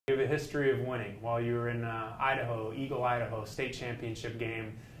history of winning while you were in Idaho, Idaho state championship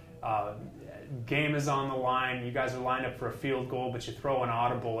game. Game is on the line. You guys are lined up for a field goal, but you throw an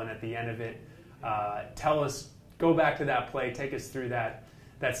audible, and at the end of it, go back to that play. Take us through that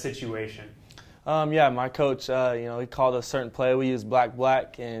situation. Yeah, my coach, he called a certain play. We used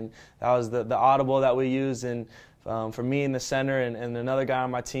black, and that was the audible that we used. And for me in the center and another guy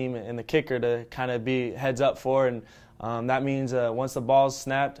on my team and the kicker to kind of be heads up for. And that means once the ball's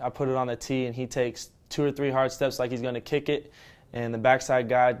snapped, I put it on the tee, and he takes 2 or 3 hard steps like he's going to kick it. And the backside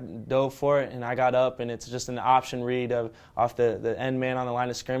guy dove for it, and I got up, and it's just an option read off the end man on the line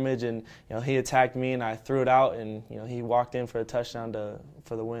of scrimmage, and he attacked me, and I threw it out, and he walked in for a touchdown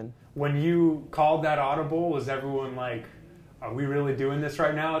for the win. When you called that audible, was everyone like, "Are we really doing this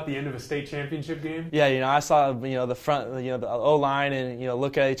right now at the end of a state championship game?" Yeah, I saw the front, the O line, and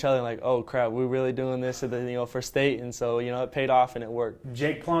look at each other and like, "Oh crap, we're really doing this at the for state," and so it paid off and it worked.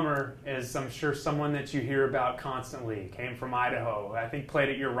 Jake Plummer is, I'm sure, someone that you hear about constantly. Came from Idaho, I think played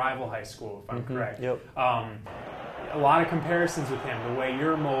at your rival high school, if I'm correct. Yep. A lot of comparisons with him. The way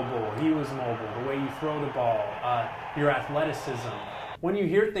you're mobile, he was mobile. The way you throw the ball, your athleticism. When you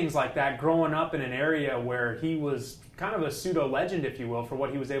hear things like that, growing up in an area where he was kind of a pseudo-legend, if you will, for what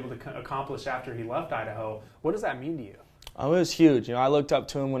he was able to accomplish after he left Idaho, what does that mean to you? It was huge. I looked up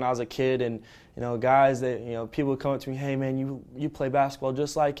to him when I was a kid, and guys that people would come up to me, "Hey man, you play basketball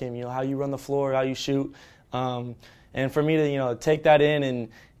just like him. How you run the floor, how you shoot." And for me to take that in,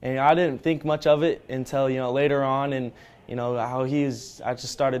 and I didn't think much of it until later on, and how I just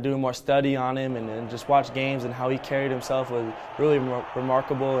started doing more study on him and just watch games, and how he carried himself was really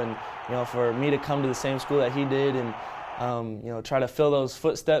remarkable. And for me to come to the same school that he did, and try to fill those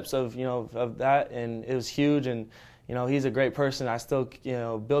footsteps of that, and it was huge. And he's a great person. I still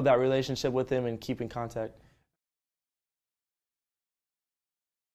build that relationship with him and keep in contact.